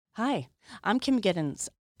Hi, I'm Kim Giddens.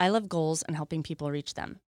 I love goals and helping people reach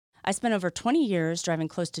them. I spent over 20 years driving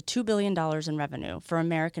close to $2 billion in revenue for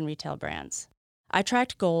American retail brands. I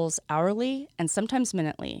tracked goals hourly and sometimes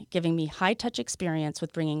minutely, giving me high-touch experience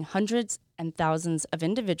with bringing hundreds and thousands of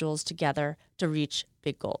individuals together to reach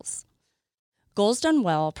big goals. Goals done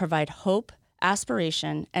well provide hope,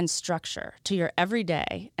 aspiration, and structure to your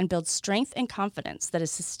everyday and build strength and confidence that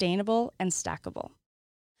is sustainable and stackable.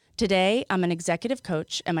 Today, I'm an executive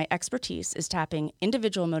coach, and my expertise is tapping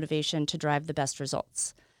individual motivation to drive the best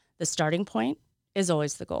results. The starting point is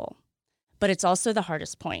always the goal, but it's also the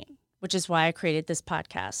hardest point, which is why I created this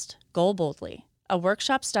podcast, Goal Boldly, a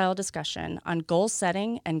workshop-style discussion on goal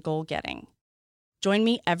setting and goal getting. Join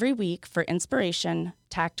me every week for inspiration,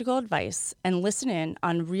 tactical advice, and listen in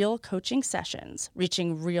on real coaching sessions,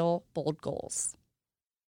 reaching real bold goals.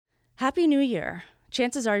 Happy New Year!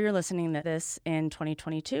 Chances are you're listening to this in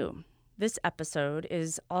 2022. This episode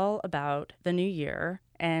is all about the new year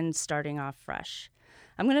and starting off fresh.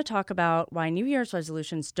 I'm going to talk about why New Year's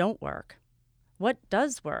resolutions don't work, what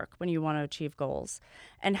does work when you want to achieve goals,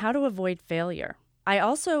 and how to avoid failure. I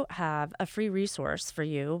also have a free resource for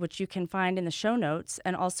you, which you can find in the show notes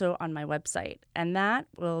and also on my website. And that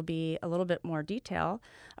will be a little bit more detail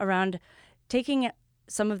around taking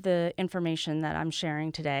some of the information that I'm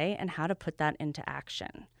sharing today and how to put that into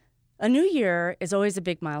action. A new year is always a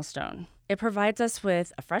big milestone. It provides us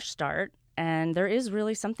with a fresh start, and there is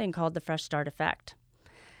really something called the fresh start effect.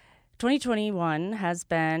 2021 has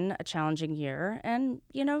been a challenging year, and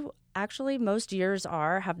actually most years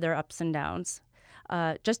have their ups and downs.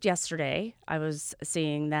 Just yesterday, I was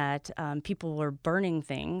seeing that people were burning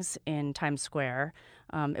things in Times Square.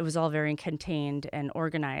 It was all very contained and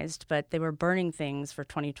organized, but they were burning things for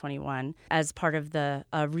 2021 as part of the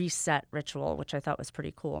reset ritual, which I thought was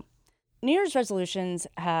pretty cool. New Year's resolutions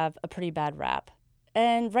have a pretty bad rap,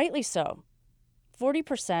 and rightly so.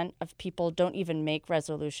 40% of people don't even make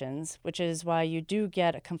resolutions, which is why you do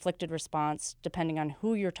get a conflicted response depending on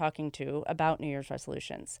who you're talking to about New Year's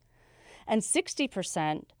resolutions. And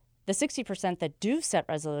 60%, the 60% that do set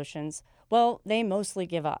resolutions, well, they mostly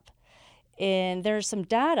give up. And there's some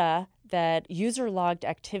data that user-logged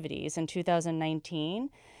activities in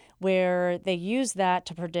 2019 where they use that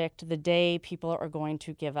to predict the day people are going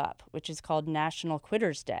to give up, which is called National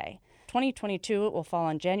Quitters Day. 2022, it will fall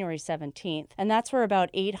on January 17th, and that's where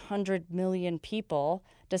about 800 million people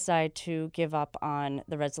decide to give up on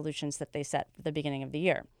the resolutions that they set at the beginning of the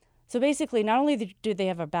year. So basically, not only do they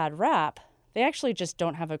have a bad rap, they actually just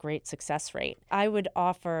don't have a great success rate. I would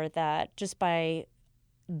offer that just by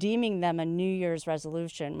deeming them a New Year's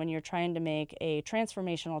resolution when you're trying to make a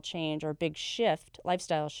transformational change or a big shift,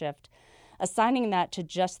 lifestyle shift, assigning that to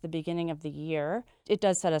just the beginning of the year, it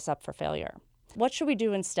does set us up for failure. What should we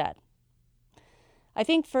do instead? I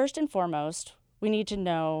think first and foremost, we need to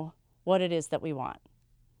know what it is that we want.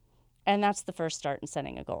 And that's the first start in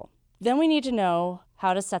setting a goal. Then we need to know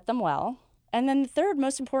how to set them well. And then the third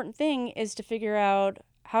most important thing is to figure out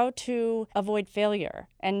how to avoid failure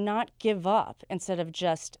and not give up instead of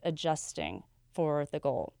just adjusting for the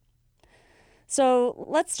goal. So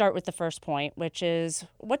let's start with the first point, which is,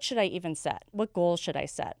 what should I even set? What goals should I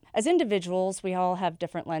set? As individuals, we all have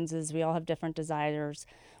different lenses. We all have different desires.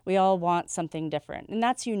 We all want something different, and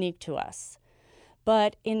that's unique to us.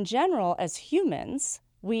 But in general, as humans,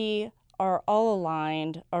 we are all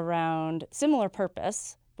aligned around similar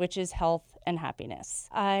purpose, which is health and happiness.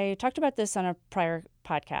 I talked about this on a prior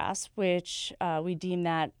podcast, which we deem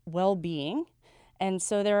that well-being. And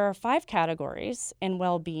so there are 5 categories in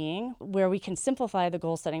well-being where we can simplify the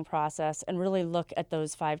goal-setting process and really look at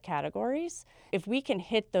those 5 categories. If we can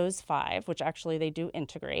hit those 5, which actually they do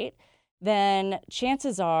integrate, then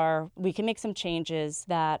chances are we can make some changes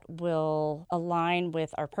that will align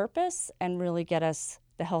with our purpose and really get us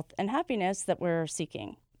the health and happiness that we're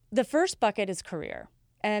seeking. The first bucket is career.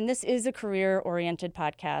 And this is a career-oriented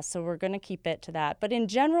podcast, so we're going to keep it to that. But in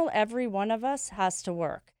general, every one of us has to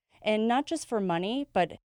work. And not just for money,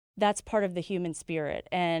 but that's part of the human spirit,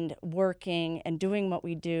 and working and doing what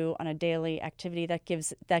we do on a daily activity that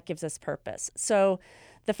gives us purpose. So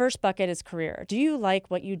the first bucket is career. Do you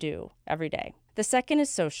like what you do every day? The second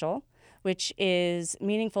is social, which is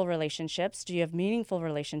meaningful relationships. Do you have meaningful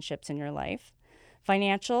relationships in your life?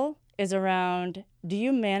 Financial is around, do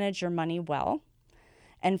you manage your money well?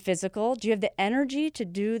 And physical, do you have the energy to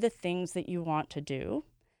do the things that you want to do?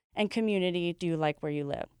 And community, do you like where you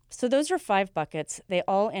live? So those are 5 buckets. They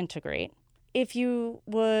all integrate. If you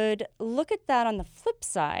would look at that on the flip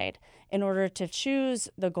side in order to choose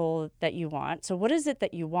the goal that you want, so what is it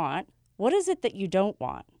that you want? What is it that you don't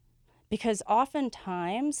want? Because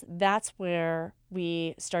oftentimes that's where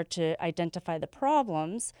we start to identify the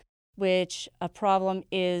problems, which a problem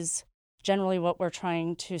is generally what we're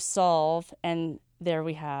trying to solve, and there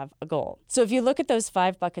we have a goal. So if you look at those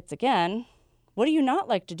 5 buckets again, what do you not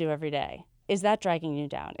like to do every day? Is that dragging you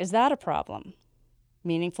down? Is that a problem?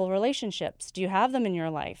 Meaningful relationships. Do you have them in your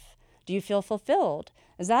life? Do you feel fulfilled?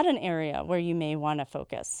 Is that an area where you may want to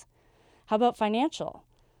focus? How about financial?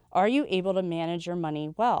 Are you able to manage your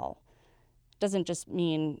money well? Doesn't just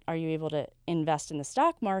mean are you able to invest in the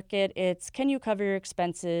stock market, it's can you cover your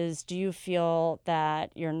expenses? Do you feel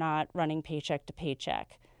that you're not running paycheck to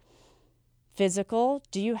paycheck? Physical,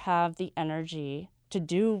 do you have the energy to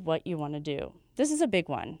do what you want to do? This is a big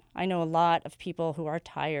one. I know a lot of people who are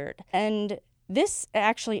tired, and this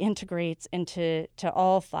actually integrates into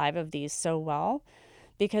all 5 of these so well,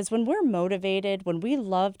 because when we're motivated, when we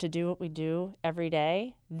love to do what we do every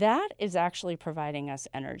day, that is actually providing us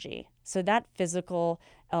energy. So that physical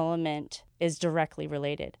element is directly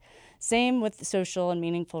related. Same with social and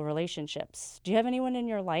meaningful relationships. Do you have anyone in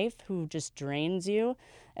your life who just drains you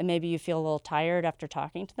and maybe you feel a little tired after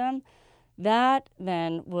talking to them? That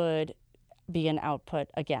then would be an output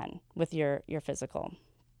again with your physical.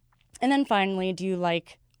 And then finally, do you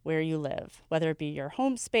like where you live, whether it be your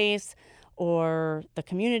home space or the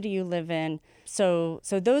community you live in? So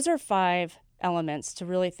those are 5 elements to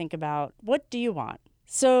really think about. What do you want?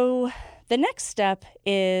 So the next step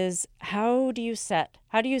is how do you set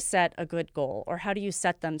a good goal, or how do you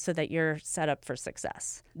set them so that you're set up for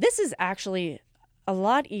success? This is actually a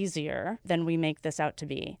lot easier than we make this out to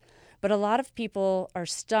be. But a lot of people are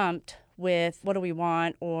stumped with what do we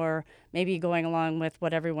want, or maybe going along with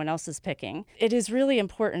what everyone else is picking. It is really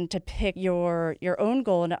important to pick your own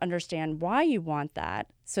goal and to understand why you want that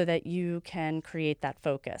so that you can create that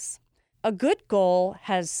focus. A good goal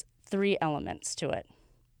has 3 elements to it.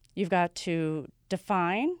 You've got to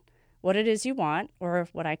define what it is you want, or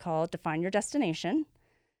what I call define your destination.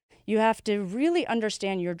 You have to really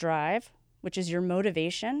understand your drive, which is your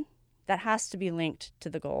motivation. That has to be linked to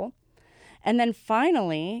the goal. And then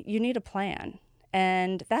finally, you need a plan.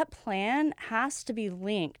 And that plan has to be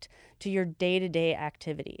linked to your day-to-day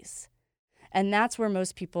activities. And that's where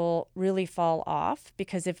most people really fall off,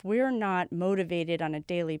 because if we're not motivated on a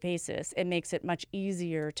daily basis, it makes it much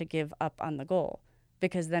easier to give up on the goal,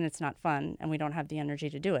 because then it's not fun and we don't have the energy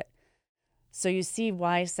to do it. So you see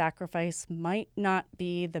why sacrifice might not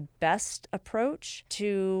be the best approach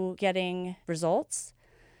to getting results.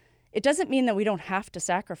 It doesn't mean that we don't have to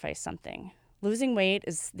sacrifice something. Losing weight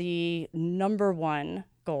is the number 1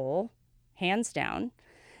 goal, hands down.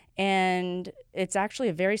 And it's actually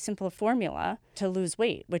a very simple formula to lose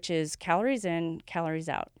weight, which is calories in, calories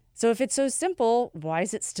out. So if it's so simple, why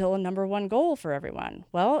is it still a number 1 goal for everyone?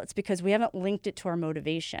 Well, it's because we haven't linked it to our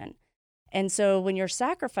motivation. And so when you're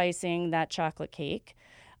sacrificing that chocolate cake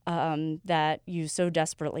that you so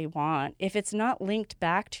desperately want, if it's not linked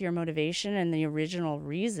back to your motivation and the original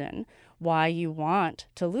reason why you want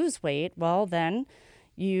to lose weight, well, then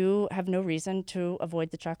you have no reason to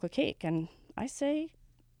avoid the chocolate cake. And I say,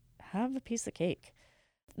 have a piece of cake.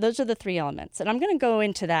 Those are the 3 elements. And I'm going to go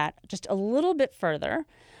into that just a little bit further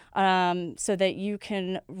so that you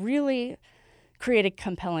can really create a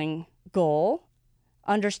compelling goal,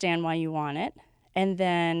 understand why you want it, and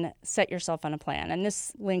then set yourself on a plan. And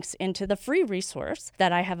this links into the free resource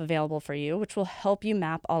that I have available for you, which will help you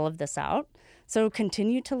map all of this out. So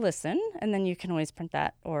continue to listen, and then you can always print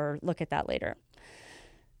that or look at that later.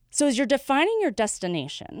 So as you're defining your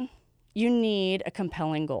destination, you need a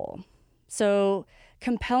compelling goal. So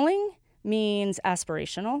compelling means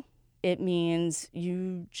aspirational. It means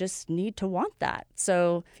you just need to want that.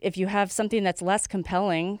 So if you have something that's less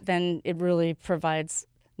compelling, then it really provides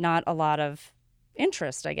not a lot of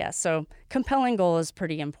interest, I guess. So compelling goal is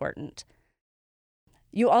pretty important.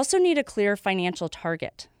 You also need a clear financial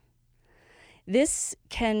target. This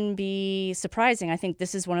can be surprising. I think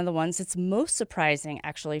this is one of the ones that's most surprising,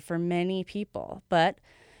 actually, for many people. But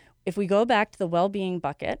if we go back to the well-being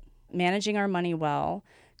bucket, managing our money well,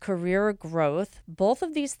 career growth, both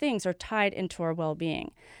of these things are tied into our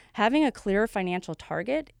well-being. Having a clear financial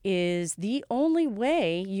target is the only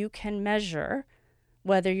way you can measure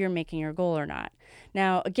whether you're making your goal or not.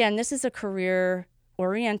 Now, again, this is a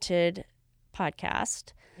career-oriented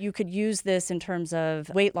podcast. You could use this in terms of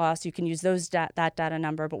weight loss. You can use that data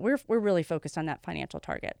number, but we're really focused on that financial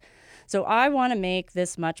target. So I want to make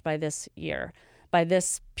this much by this year, by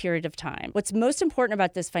this period of time. What's most important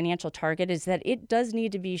about this financial target is that it does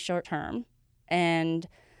need to be short-term and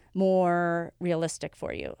more realistic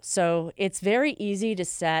for you. So it's very easy to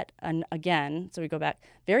set so we go back,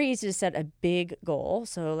 very easy to set a big goal.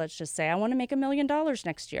 So let's just say I want to make $1 million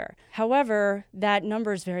next year. However, that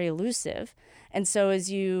number is very elusive. And so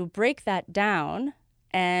as you break that down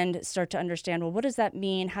and start to understand, well, what does that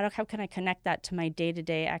mean? How can I connect that to my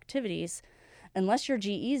day-to-day activities? Unless you're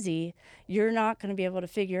G-Easy, you're not going to be able to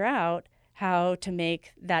figure out how to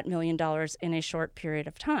make that $1 million in a short period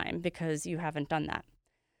of time because you haven't done that.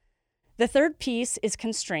 The third piece is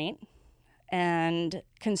constraint, and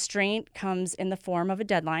constraint comes in the form of a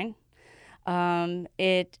deadline.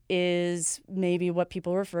 It is maybe what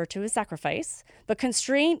people refer to as sacrifice, but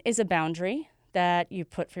constraint is a boundary that you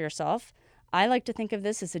put for yourself. I like to think of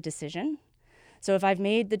this as a decision. So if I've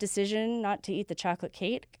made the decision not to eat the chocolate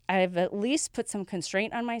cake, I've at least put some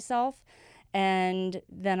constraint on myself, and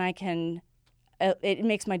then it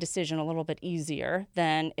makes my decision a little bit easier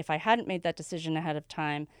than if I hadn't made that decision ahead of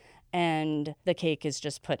time and the cake is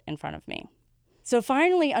just put in front of me. So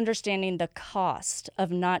finally, understanding the cost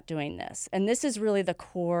of not doing this. And this is really the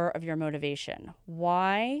core of your motivation.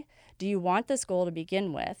 Why do you want this goal to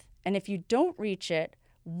begin with? And if you don't reach it,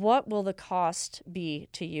 what will the cost be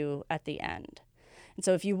to you at the end? And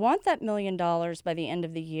so if you want that $1 million by the end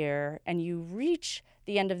of the year and you reach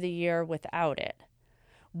the end of the year without it,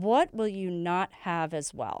 what will you not have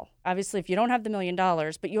as well? Obviously, if you don't have the $1 million,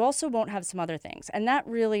 but you also won't have some other things. And that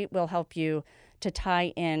really will help you to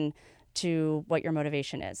tie in to what your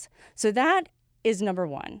motivation is. So that is number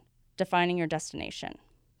one, defining your destination.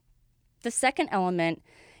 The second element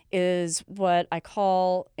is what I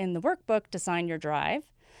call in the workbook, Design Your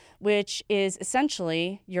Drive, which is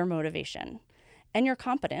essentially your motivation and your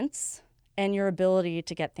competence and your ability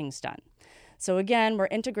to get things done. So again, we're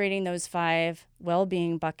integrating those 5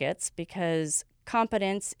 well-being buckets because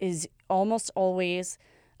competence is almost always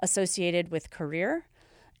associated with career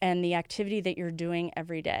and the activity that you're doing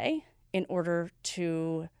every day in order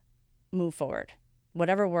to move forward,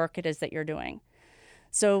 whatever work it is that you're doing.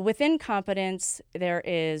 So within competence, there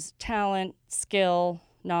is talent, skill,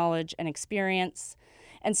 knowledge, and experience.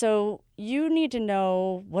 And so you need to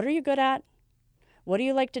know, what are you good at? What do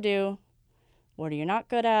you like to do? What are you not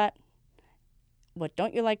good at? What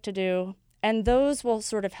don't you like to do? And those will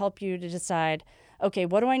sort of help you to decide, okay,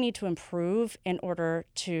 what do I need to improve in order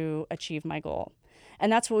to achieve my goal?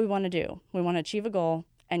 And that's what we want to do. We want to achieve a goal,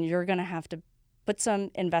 and you're going to have to put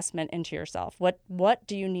some investment into yourself. What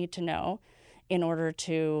do you need to know in order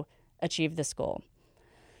to achieve this goal?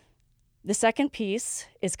 The second piece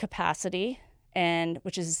is capacity,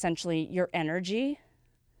 which is essentially your energy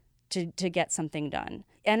to get something done.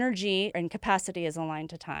 Energy and capacity is aligned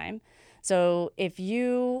to time. So if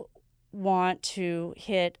you want to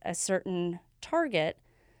hit a certain target,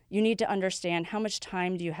 you need to understand how much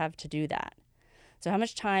time do you have to do that. So how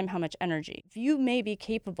much time, how much energy? If you may be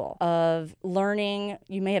capable of learning,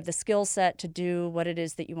 you may have the skill set to do what it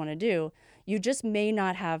is that you want to do, you just may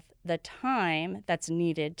not have the time that's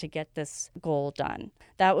needed to get this goal done.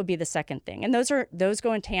 That would be the second thing. And those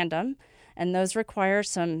go in tandem. And those require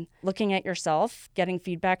some looking at yourself, getting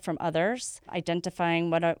feedback from others, identifying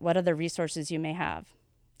what other resources you may have.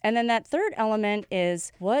 And then that third element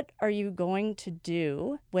is, what are you going to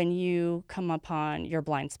do when you come upon your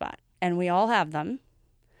blind spot? And we all have them.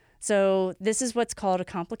 So this is what's called a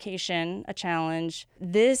complication, a challenge.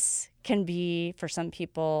 This can be, for some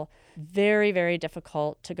people, very, very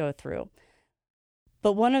difficult to go through.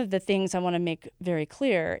 But one of the things I want to make very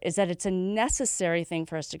clear is that it's a necessary thing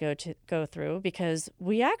for us to go through because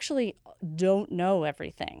we actually don't know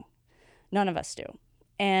everything. None of us do.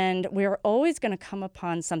 And we're always going to come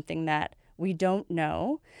upon something that we don't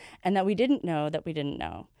know and that we didn't know that we didn't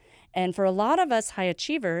know. And for a lot of us high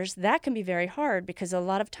achievers, that can be very hard because a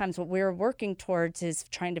lot of times what we're working towards is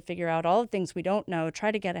trying to figure out all the things we don't know, try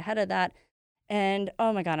to get ahead of that. And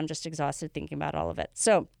oh my God, I'm just exhausted thinking about all of it.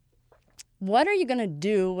 So what are you going to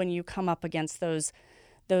do when you come up against those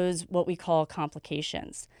what we call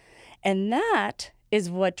complications? And that is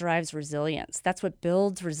what drives resilience. That's what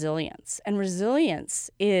builds resilience. And resilience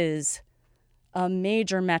is a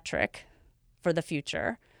major metric for the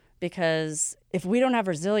future because if we don't have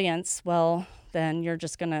resilience, well, then you're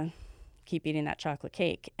just going to keep eating that chocolate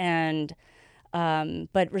cake.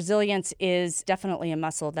 But resilience is definitely a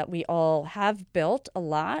muscle that we all have built a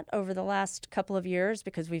lot over the last couple of years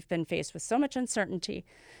because we've been faced with so much uncertainty.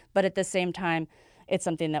 But at the same time, it's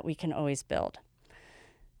something that we can always build.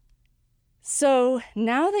 So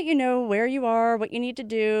now that you know where you are, what you need to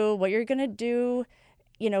do, what you're going to do,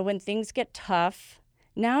 when things get tough,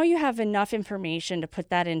 now you have enough information to put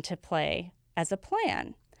that into play as a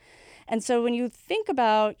plan. And so when you think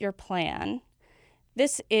about your plan,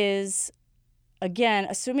 This is, again,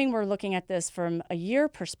 assuming we're looking at this from a year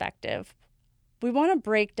perspective, we want to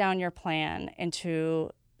break down your plan into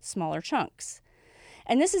smaller chunks.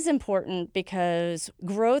 And this is important because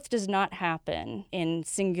growth does not happen in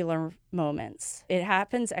singular moments. It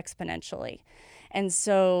happens exponentially. And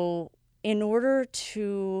so in order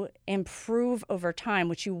to improve over time,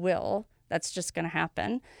 which you will, that's just going to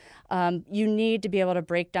happen, you need to be able to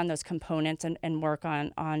break down those components and work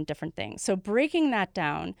on different things. So breaking that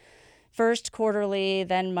down, first quarterly,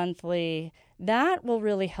 then monthly, that will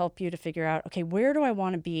really help you to figure out, okay, where do I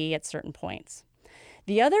want to be at certain points?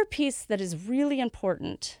 The other piece that is really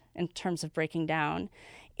important in terms of breaking down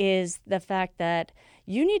is the fact that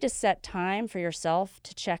you need to set time for yourself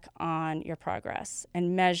to check on your progress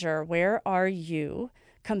and measure where are you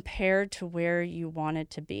compared to where you wanted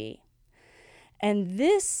to be. And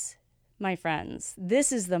this, my friends,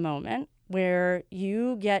 this is the moment where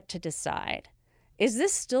you get to decide, is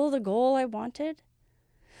this still the goal I wanted?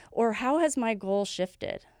 Or how has my goal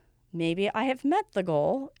shifted? Maybe I have met the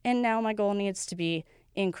goal and now my goal needs to be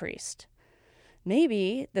increased.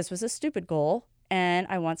 Maybe this was a stupid goal and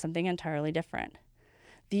I want something entirely different.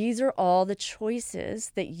 These are all the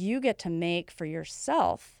choices that you get to make for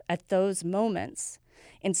yourself at those moments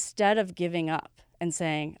instead of giving up and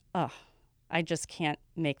saying, oh, I just can't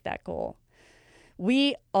make that goal.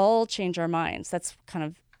 We all change our minds. That's kind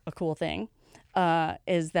of a cool thing.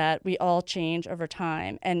 Is that we all change over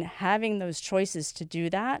time. And having those choices to do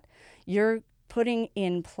that, you're putting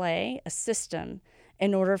in play a system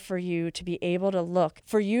in order for you to be able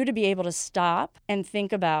to stop and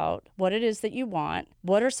think about what it is that you want,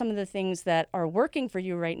 what are some of the things that are working for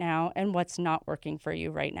you right now, and what's not working for you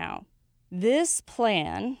right now. This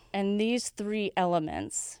plan and these 3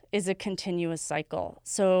 elements is a continuous cycle.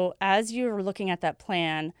 So as you're looking at that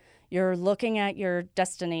plan, you're looking at your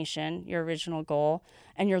destination, your original goal,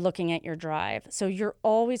 and you're looking at your drive. So you're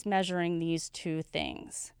always measuring these 2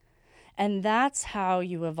 things. And that's how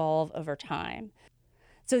you evolve over time.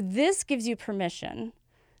 So this gives you permission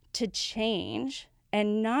to change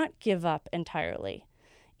and not give up entirely.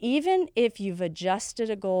 Even if you've adjusted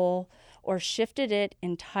a goal or shifted it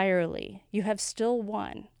entirely, you have still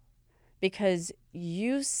won because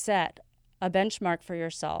you set a benchmark for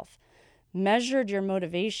yourself, measured your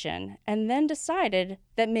motivation, and then decided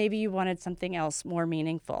that maybe you wanted something else more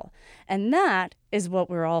meaningful. And that is what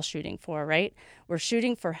we're all shooting for, right? We're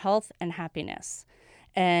shooting for health and happiness.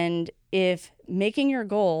 And if making your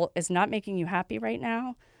goal is not making you happy right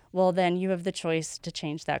now, well, then you have the choice to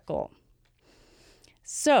change that goal.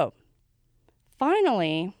 So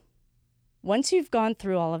finally, once you've gone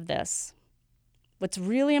through all of this, what's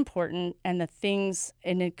really important and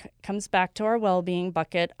it comes back to our well-being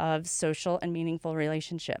bucket of social and meaningful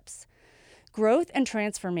relationships. Growth and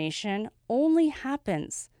transformation only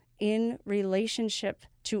happens in relationship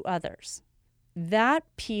to others. That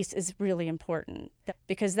piece is really important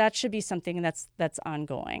because that should be something that's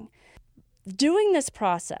ongoing. Doing this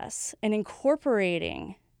process and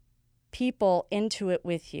incorporating people into it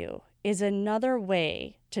with you is another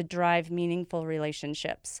way to drive meaningful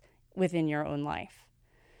relationships within your own life.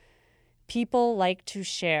 People like to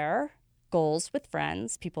share goals with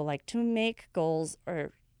friends. People like to make goals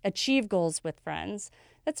or achieve goals with friends.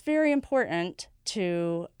 That's very important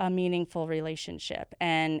to a meaningful relationship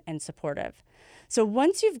and supportive. So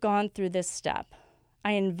once you've gone through this step,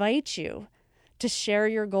 I invite you to share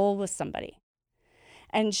your goal with somebody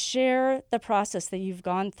and share the process that you've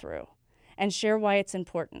gone through and share why it's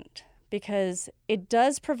important, because it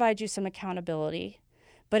does provide you some accountability,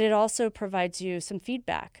 but it also provides you some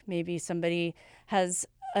feedback. Maybe somebody has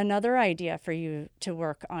another idea for you to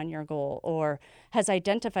work on your goal or has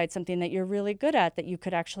identified something that you're really good at that you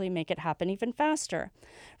could actually make it happen even faster.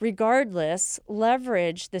 Regardless,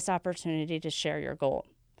 leverage this opportunity to share your goal.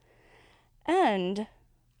 And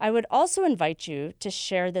I would also invite you to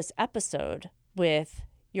share this episode with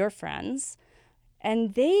your friends,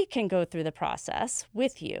 and they can go through the process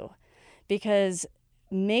with you, because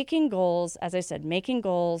making goals, as I said, making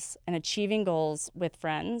goals and achieving goals with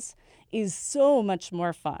friends is so much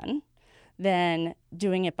more fun than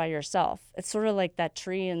doing it by yourself. It's sort of like that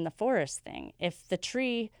tree in the forest thing. If the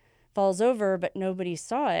tree falls over but nobody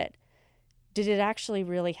saw it, did it actually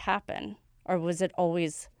really happen? Or was it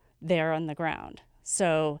always there on the ground?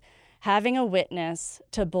 So having a witness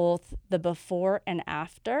to both the before and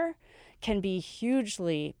after can be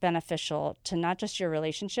hugely beneficial to not just your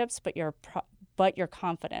relationships, but your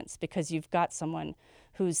confidence, because you've got someone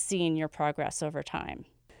who's seen your progress over time.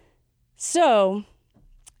 So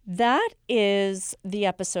that is the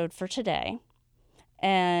episode for today,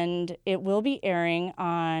 and it will be airing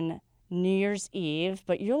on New Year's Eve,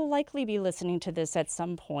 but you'll likely be listening to this at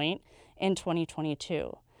some point in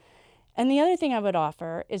 2022. And the other thing I would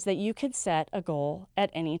offer is that you could set a goal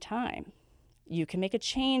at any time. You can make a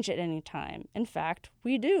change at any time. In fact,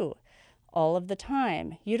 we do all of the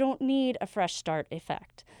time. You don't need a fresh start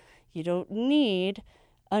effect. You don't need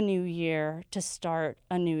a new year to start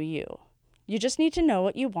a new you. You just need to know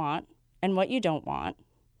what you want and what you don't want,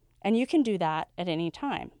 and you can do that at any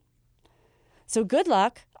time. So good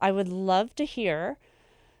luck. I would love to hear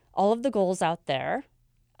all of the goals out there.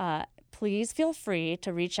 Please feel free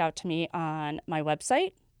to reach out to me on my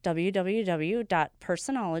website,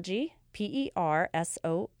 www.personology,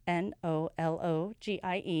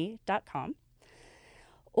 personologie.com.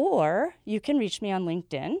 Or you can reach me on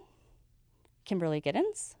LinkedIn, Kimberly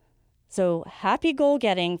Giddens. So happy goal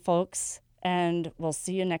getting, folks, and we'll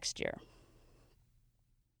see you next year.